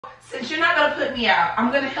Since you're not gonna put me out,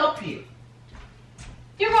 I'm gonna help you.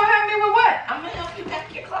 You gonna help me with what? I'm gonna help you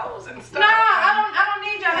pack your clothes and stuff. No, I don't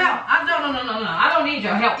need your help. No. I don't need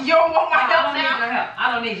your help. You don't want my help I don't now? need your help.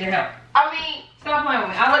 I don't need your help. I mean, Stop playing with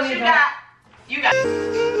me. I don't need your help. You got.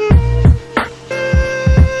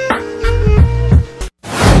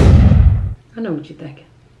 I know what you're thinking.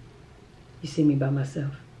 You see me by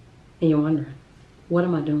myself, and you're wondering, what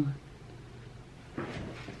am I doing?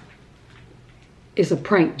 It's a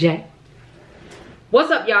prank, Jack. What's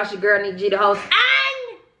up, y'all? It's your girl, G, the host.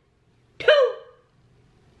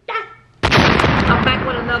 I'm back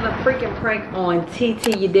with another freaking prank on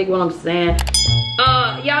TT. You dig what I'm saying?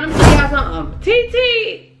 Y'all, let me tell y'all something. TT,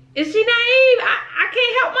 is she naive? I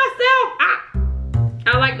can't help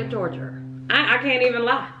myself. I like to torture her. I can't even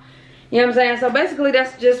lie. You know what I'm saying? So basically,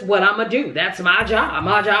 that's just what I'm gonna do. That's my job.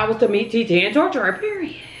 My job was to meet TT and torture her,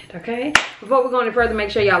 period. Okay? Before we go any further,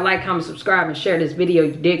 make sure y'all like, comment, subscribe, and share this video.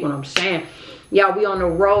 You dig what I'm saying? Y'all, we on the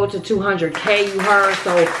road to 200K, you heard?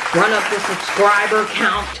 So run up the subscriber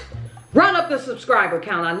count. Run up the subscriber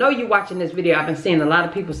count. I know you watching this video. I've been seeing a lot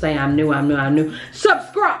of people saying I'm new.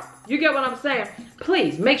 Subscribe. You get what I'm saying?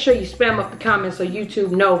 Please, make sure you spam up the comments so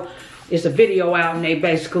YouTube know it's a video out and they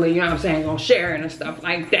basically, you know what I'm saying, gonna share it and stuff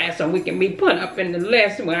like that so we can be put up in the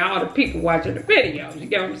list when all the people watching the videos. You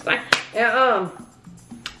get what I'm saying? And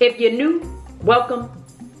if you're new, welcome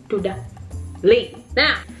to the league.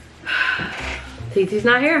 Now, TT's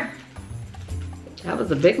not here. That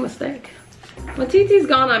was a big mistake. When TT's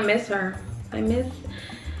gone, I miss her. I miss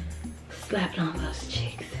slapping on those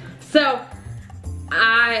cheeks. So,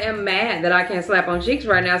 I am mad that I can't slap on cheeks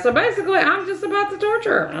right now. So basically, I'm just about to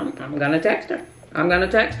torture her. I'm gonna text her. I'm gonna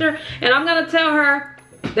text her and I'm gonna tell her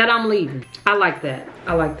that I'm leaving. I like that.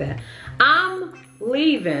 I like that. I'm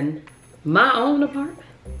leaving my own apartment.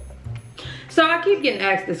 So I keep getting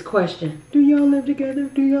asked this question. Do y'all live together?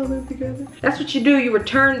 Do y'all live together? That's what you do. You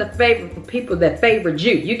return the favor for people that favored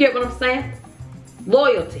you. You get what I'm saying?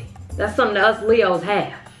 Loyalty. That's something that us Leos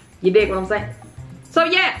have. You dig what I'm saying? So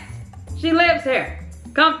yes, she lives here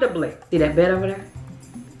comfortably. See that bed over there?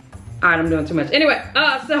 All right, I'm doing too much. Anyway,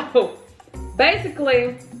 so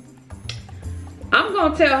basically, I'm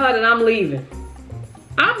gonna tell her that I'm leaving.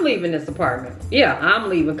 I'm leaving this apartment. Yeah, I'm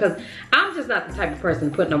leaving because I'm just not the type of person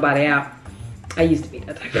to put nobody out. I used to be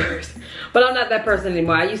that type of person, but I'm not that person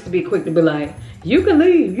anymore. I used to be quick to be like, you can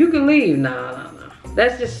leave, you can leave. No.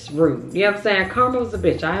 That's just rude. You know what I'm saying? Karma's a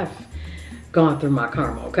bitch. I have gone through my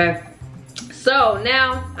karma, okay? So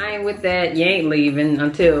now I ain't with that. You ain't leaving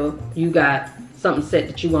until you got something set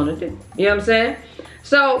that you want to do. You know what I'm saying?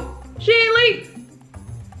 So she ain't leaving,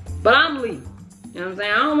 but I'm leaving. You know what I'm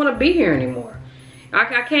saying? I don't want to be here anymore. I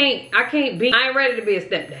can't be. I ain't ready to be a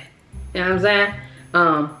stepdad. You know what I'm saying?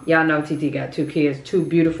 Y'all know TT got 2 kids, 2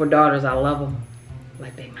 beautiful daughters. I love them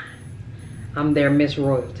like they mine. I'm their Miss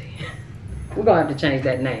Royalty. We're gonna have to change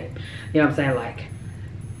that name. You know what I'm saying? Like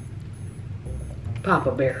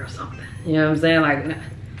Papa Bear or something. You know what I'm saying? Like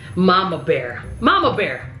Mama Bear. Mama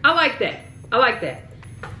Bear. I like that. I like that.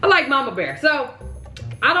 I like Mama Bear. So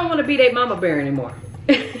I don't want to be that Mama Bear anymore.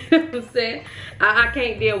 You know what I'm saying? I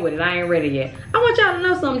can't deal with it. I ain't ready yet. I want y'all to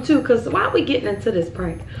know something too, because while we getting into this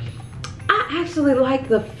prank, I actually like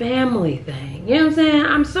the family thing. You know what I'm saying?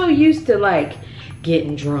 I'm so used to like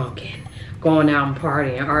getting drunk and going out and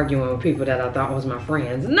partying and arguing with people that I thought was my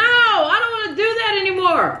friends. No, I don't want to do that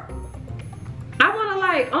anymore. I want to,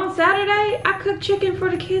 like, on Saturday, I cooked chicken for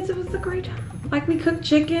the kids. It was a great time. Like, we cooked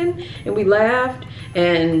chicken and we laughed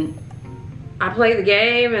and I played the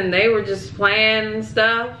game and they were just playing and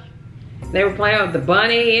stuff. They were playing with the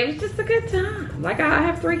bunny. It was just a good time. Like, I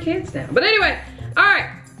have 3 kids now. But anyway, all right.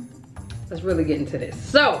 Let's really get into this.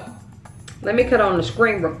 So, let me cut on the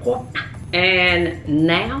screen report. And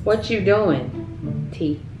now, what you doing?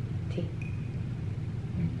 T.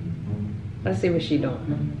 Let's see what she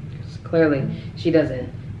doing. Clearly, she doesn't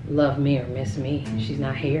love me or miss me. She's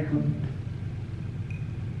not here.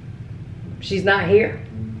 She's not here.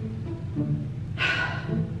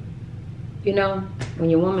 You know, when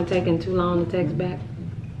your woman taking too long to text back,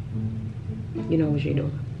 you know what she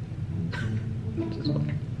doing.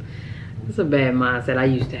 It's a bad mindset I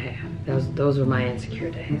used to have. Those were my insecure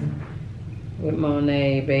days. With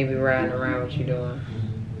Monet, baby, riding around, what you doing?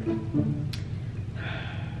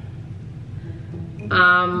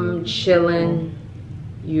 I'm chilling,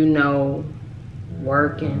 you know,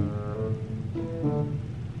 working. ...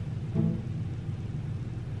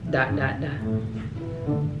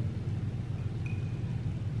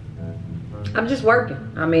 I'm just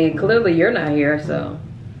working. I mean, clearly you're not here, so.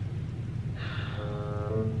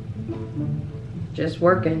 Just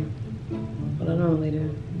working. What I normally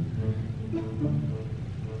do.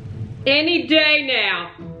 Any day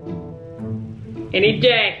now. Any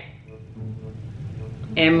day.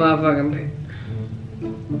 And motherfucking...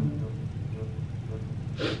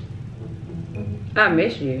 I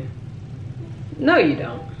miss you. No, you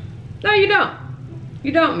don't. No, you don't.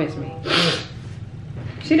 You don't miss me.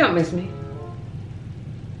 She don't miss me.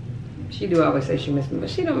 She do always say she miss me, but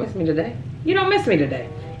she don't miss me today. You don't miss me today.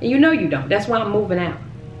 And you know you don't. That's why I'm moving out.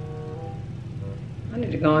 I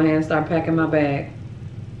need to go ahead and start packing my bag.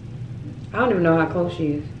 I don't even know how close she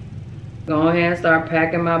is. Go ahead and start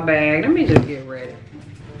packing my bag. Let me just get ready.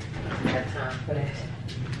 I got time for that.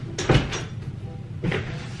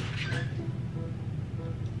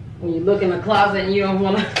 When you look in the closet and you don't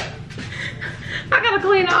want to... I gotta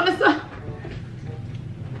clean all this up.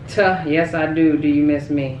 Yes, I do. Do you miss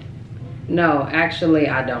me? No, actually,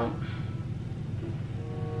 I don't.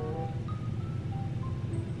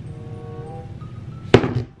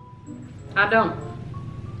 I don't.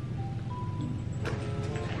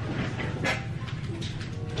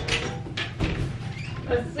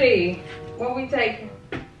 Let's see. What we taking?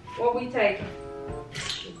 What we taking?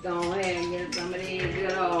 Let's go ahead and get some of these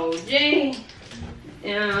good old jeans.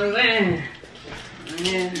 You know what I'm saying?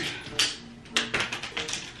 Yeah.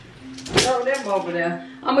 Throw them over there.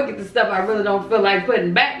 I'm gonna get the stuff I really don't feel like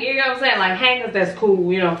putting back. You know what I'm saying? Like hangers, that's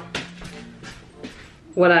cool, you know.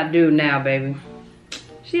 What I do now, baby.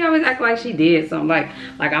 She always act like she did something.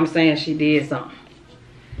 Like I'm saying she did something.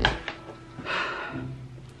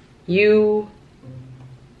 You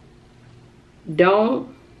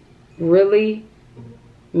don't really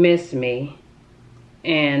miss me,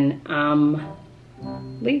 and I'm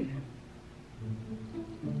leaving.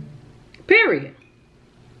 Period.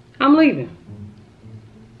 I'm leaving.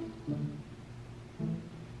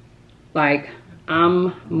 Like,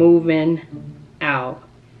 I'm moving out.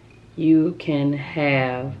 You can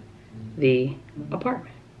have the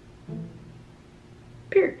apartment.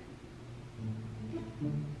 Period.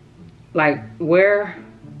 Like, where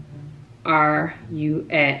are you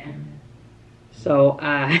at so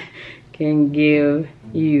I can give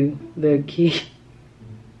you the key?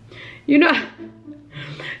 You know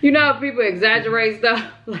how people exaggerate stuff?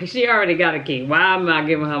 Like, she already got a key. Why am I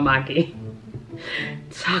giving her my key?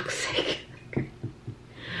 Toxic.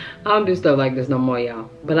 I don't do stuff like this no more, y'all.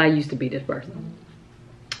 But I used to be this person.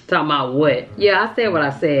 Talking about what? Yeah, I said what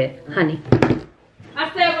I said, honey.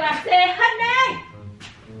 I said what I said, honey!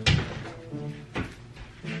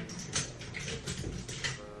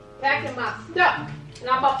 Packing my stuff. And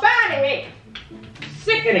I'm up out of here.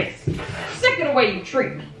 Sick of this. Sick of the way you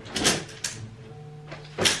treat me.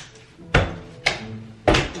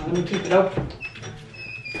 Let me keep it open.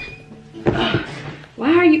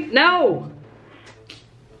 Why are you? No.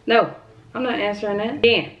 No, I'm not answering that.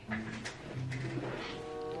 Again,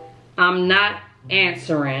 I'm not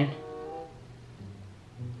answering.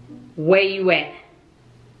 Where you at?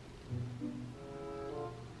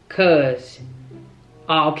 Cause,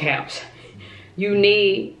 all caps, you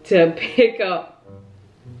need to pick up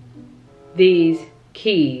these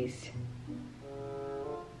keys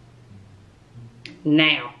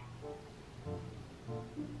now.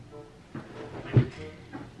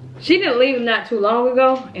 She didn't leave not too long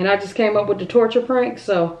ago, and I just came up with the torture prank,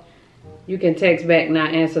 so you can text back,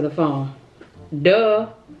 not answer the phone. Duh.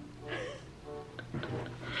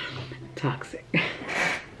 Toxic.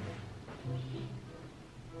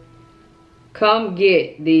 Come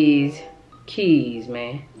get these keys,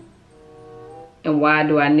 man. And why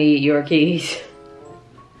do I need your keys?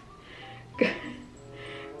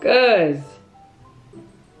 Cause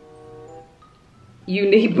you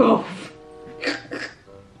need both.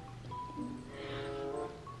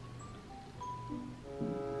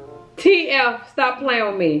 TF, stop playing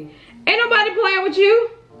with me. Ain't nobody playing with you.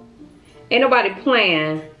 Ain't nobody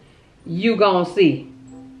playing. You gon' see.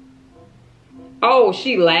 Oh,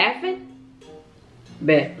 she laughing?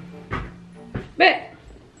 Bet. Bet.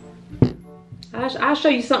 I'll show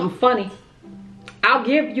you something funny. I'll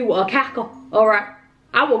give you a cackle. All right.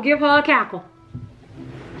 I will give her a cackle.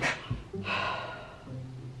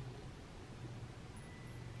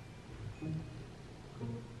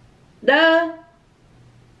 Duh.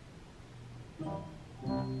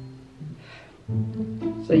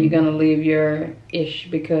 So you're gonna leave your ish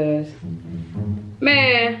because,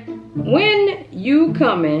 man, when you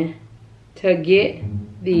coming to get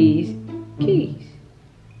these keys?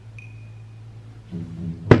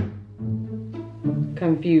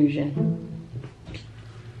 Confusion.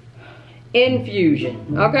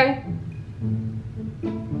 Infusion, okay?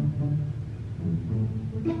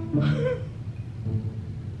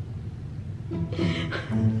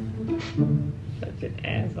 Such an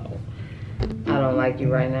asshole. I don't don't like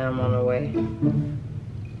you right now. I'm on the way.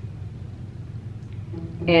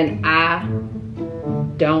 And I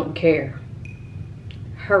don't care.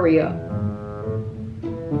 Hurry up.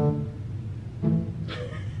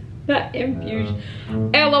 Not infusion.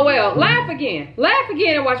 LOL. Laugh again. Laugh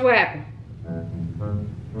again and watch what happens.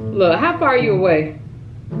 Look, how far are you away?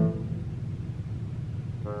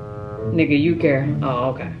 Nigga, you care. Oh,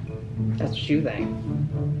 okay. That's what you think.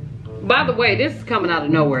 By the way, this is coming out of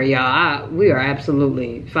nowhere, y'all. We are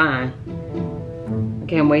absolutely fine. I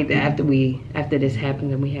can't wait that after this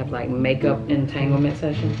happens and we have like makeup entanglement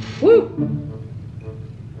session. Woo!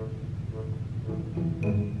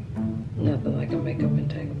 Nothing like a makeup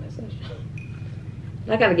entanglement session.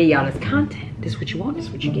 I gotta get y'all this content. This is what you want, this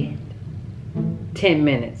is what you get. 10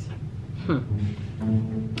 minutes.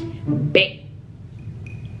 Bet.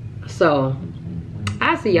 So,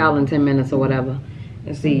 I'll see y'all in 10 minutes or whatever.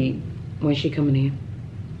 And see when she coming in.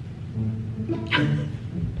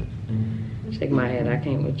 Shake my head, I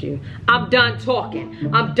can't with you. I'm done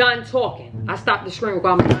talking. I'm done talking. I stopped the screen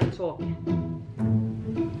recording, I'm done talking.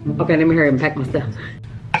 Okay, let me hurry and pack my stuff.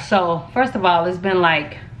 So, first of all, it's been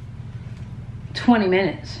like 20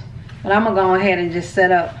 minutes. But I'm gonna go ahead and just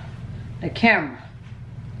set up the camera.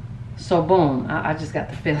 So boom, I just got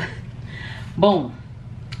the feeling. Boom.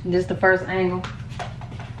 This is the first angle.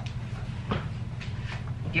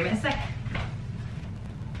 Give it a second.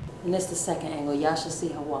 And this is the second angle. Y'all should see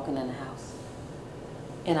her walking in the house.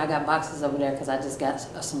 And I got boxes over there because I just got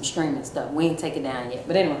some streaming stuff. We ain't take it down yet.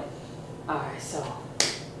 But anyway. Alright, so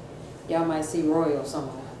y'all might see Royal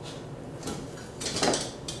somewhere.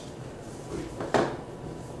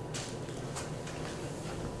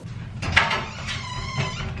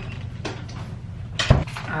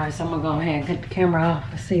 Alright, so I'm gonna go ahead and cut the camera off.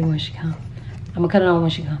 Let's see when she comes. I'm gonna cut it on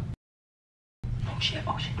when she comes. Oh shit,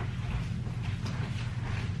 oh shit.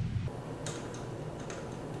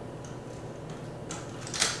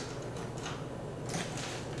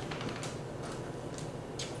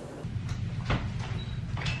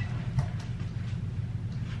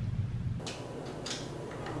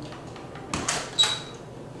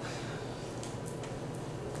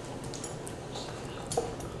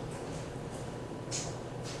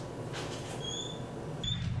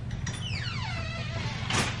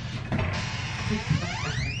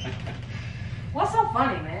 What's so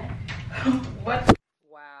funny, man? What?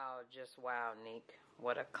 Wow, just wow, Neek.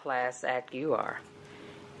 What a class act you are.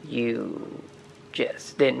 You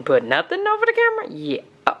just didn't put nothing over the camera? Yeah.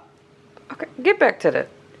 Oh, okay, get back to the...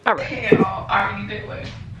 All right. Hell are you doing?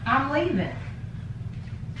 I'm leaving.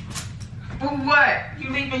 For what? You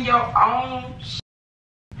leaving your own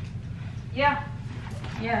Yeah.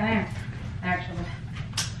 Yeah, I am. Actually.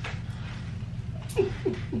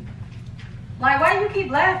 Like, why do you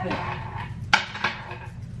keep laughing?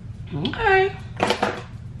 Okay.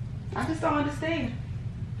 I just don't understand.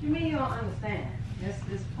 You mean you don't understand?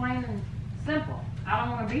 It's plain and simple. I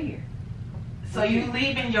don't want to be here. So you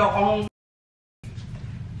leaving your own...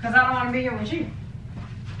 Because I don't want to be here with you.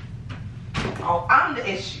 Oh, I'm the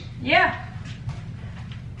issue. Yeah.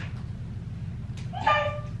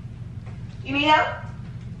 Okay. You need help?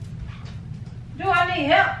 Do I need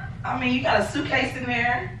help? I mean, you got a suitcase in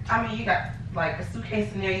there. I mean, you got like a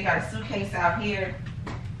suitcase in there. You got a suitcase out here.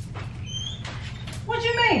 What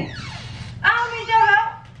you mean? I don't need your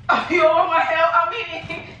help. Oh, you don't want my help? I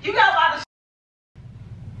mean, you got a lot of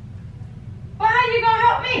Well, how you gonna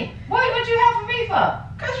help me? What you helping me for?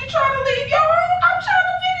 Because you trying to leave your own. I'm trying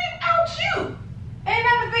to figure out you. Ain't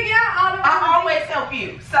nothing to figure out. I always help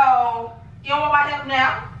you. So, you don't want my help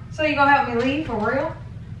now? So you gonna help me leave for real?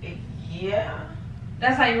 Yeah.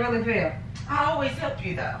 That's how you really feel? I always help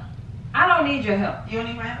you, though. I don't need your help. You don't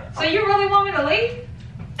need my help? So you really want me to leave?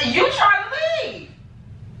 You trying to leave.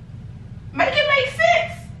 Make it make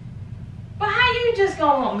sense. But how you just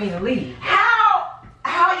gonna want me to leave?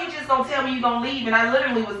 How you just gonna tell me you gonna leave and I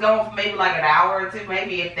literally was gone for maybe like an hour or two,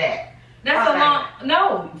 maybe if that. That's a long...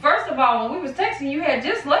 No, first of all, when we was texting, you had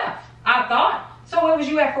just left. I thought. So where was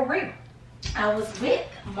you at for real? I was with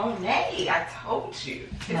Monet. I told you.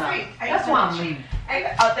 No, that's why I'm leaving.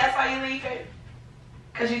 Oh, that's why you leaving?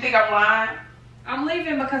 Because you think I'm lying? I'm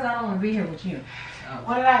leaving because I don't want to be here with you. So.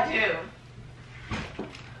 What did I do?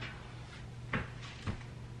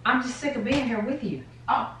 I'm just sick of being here with you.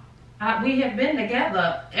 Oh. We have been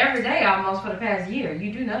together every day almost for the past year.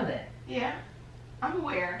 You do know that. Yeah, I'm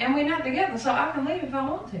aware. And we're not together, so I can leave if I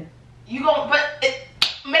want to. You gon' make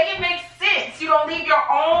it make sense. You don't leave your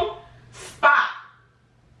own spot.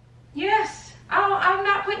 Yes. I'm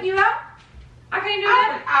not putting you out. I can't do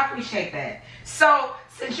that. I appreciate that. So,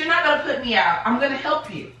 since you're not gonna put me out, I'm gonna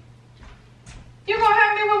help you. You gonna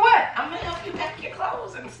help me with what? I'm gonna help you pack your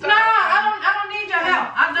clothes and stuff. No, I don't need your help.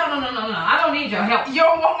 No. I don't need your help. You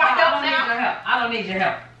don't want my help I don't need your help. I don't need your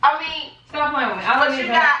help. I mean, Stop playing with me. I don't need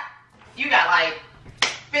your help. You got like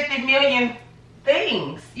 50 million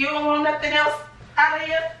things. You don't want nothing else out of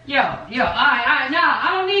here? Yo, alright, nah, I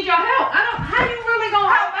don't need your help. How you really gonna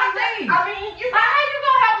help me leave? I mean, how you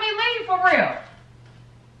gonna help me leave for real?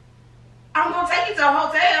 I'm gonna take you to a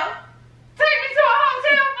hotel. Take me to a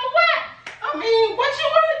hotel for what? I mean, what you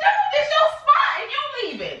wanna do? It's your spot and you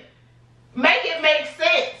leaving. Make it make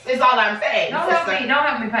sense is all I'm saying. Don't help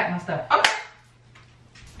me pack my stuff. Okay.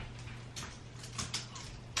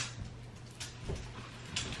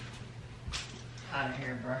 Out of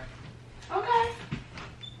here, bro. Okay.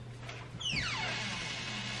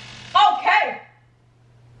 Okay.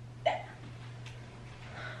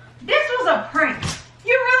 This was a prank.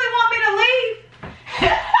 You really want me to leave?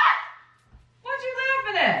 What you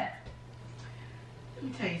laughing at? Let me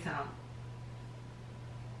tell you something.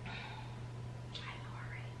 I know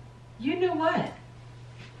already. You knew what?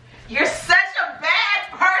 You're such a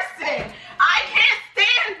bad person. I can't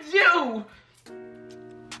stand you.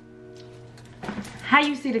 How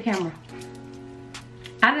you see the camera?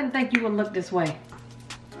 I didn't think you would look this way.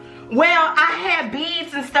 Well, I had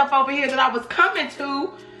beads and stuff over here that I was coming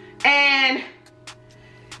to, and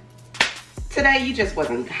today you just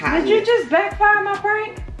wasn't hiding. Did you just backfire my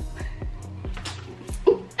prank?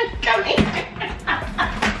 Come here.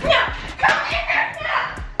 No, come here.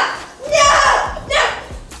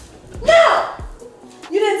 No!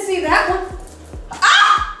 You didn't see that one?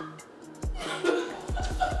 Ah!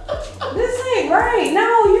 This ain't right.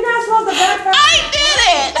 No, you're not supposed to backfire. I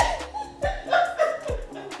did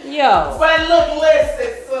it. Yo. But look,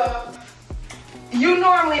 listen, so you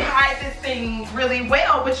normally hide this thing really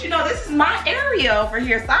well, but you know, this is my area over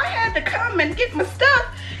here, so I had to come and get my stuff,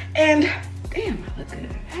 and damn, I look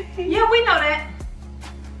good. Hey. Yeah, we know that.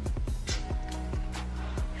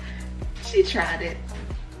 She tried it.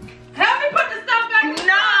 Help me put the stuff back.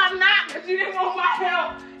 No, I'm not, because you didn't want my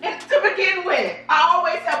help to begin with. I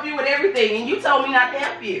always help you with everything, and you told me not to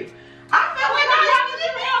help you. I felt like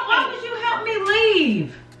Why would you help me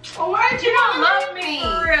leave? Well, why did you don't not love me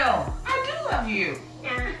for real. I do love you.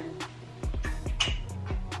 Yeah.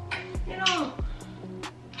 You know.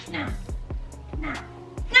 No.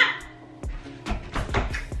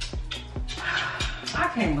 I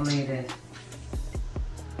can't believe this.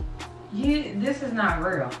 This is not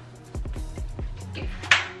real.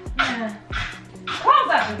 Yeah. Close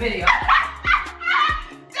out the video. No!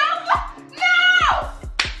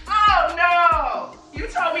 Oh no! You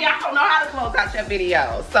told me I don't know how to close out your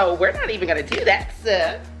video, so we're not even gonna do that,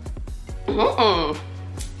 sir.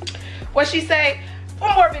 What she say? For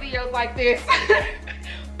more videos like this,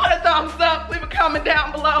 put a thumbs up, leave a comment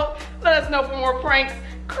down below, let us know for more pranks.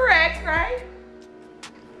 Correct, right?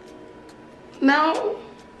 No?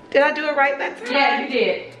 Did I do it right that time? Yeah, you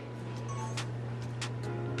did.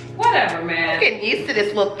 Whatever, man. I'm getting used to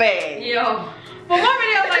this little thing. Yo, for more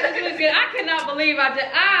videos like this, I cannot believe I'm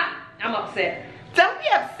upset. Don't be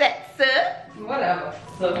upset, sir. Whatever.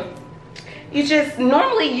 So You just,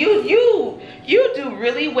 normally you do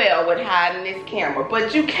really well with hiding this camera,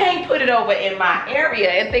 but you can't put it over in my area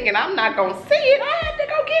and thinking I'm not gonna see it. I had to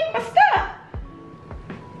go get my stuff.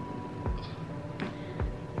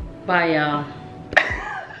 bye, y'all.